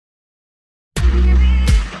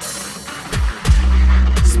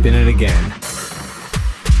spin it again.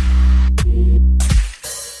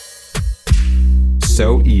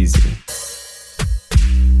 So easy.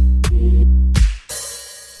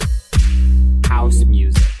 House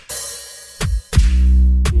music.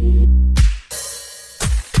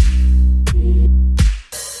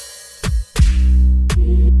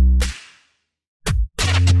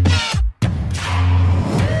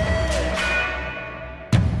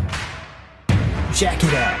 Check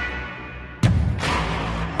it out.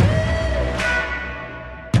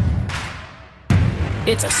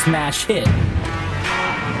 It's a smash hit.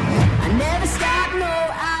 I never stop, no,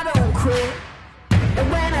 I don't quit.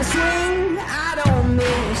 And when I swing, I don't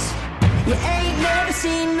miss. You ain't never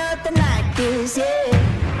seen nothing like this, yeah,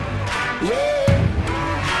 yeah.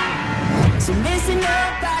 So listen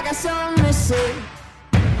up, I got something to say.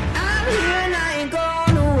 I'm here and I ain't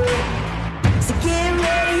going away. So get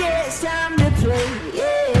ready, yeah, it's time to play,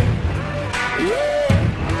 yeah, yeah.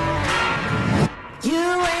 You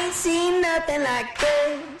ain't seen nothing like this.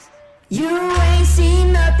 You ain't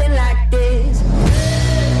seen nothing like this.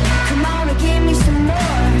 Come on and give me some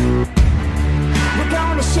more. We're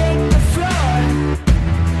gonna shake the floor.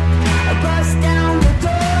 Bust down the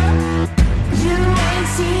door. You ain't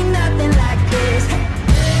seen nothing like this.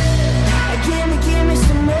 Give me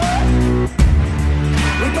some more.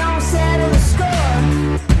 We're gonna settle the score.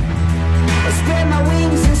 Spread my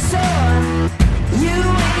wings and soar. You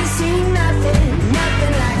ain't seen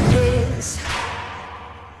nothing like this.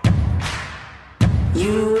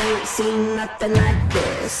 You ain't seen nothing like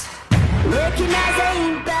this. Recognize I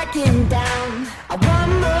ain't backing down. I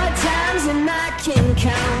want more times than I can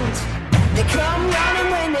count. They come running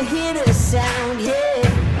when they hear the sound, yeah,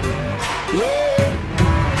 yeah.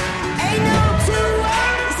 Ain't no two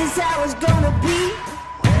ways, this how it's gonna be.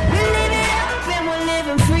 We live it up and we're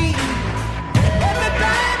living free.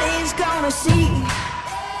 Everybody's gonna see.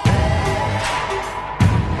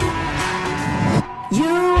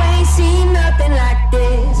 You ain't seen nothing like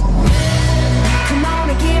this. Come on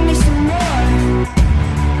and give me some more.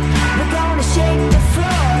 We're gonna shake the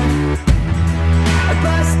floor.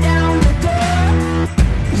 Bust down the door.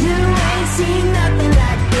 You ain't seen nothing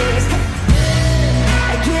like this.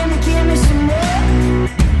 Give me some more.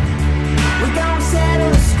 We're gonna settle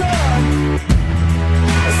the score.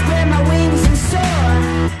 Spread my wings and soar.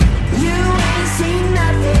 You ain't seen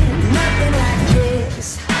nothing like this.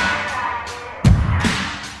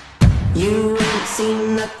 You ain't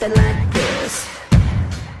seen nothing like this.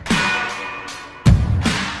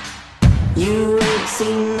 You ain't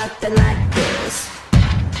seen nothing like this.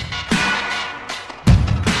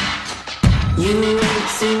 You ain't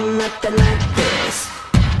seen nothing like this.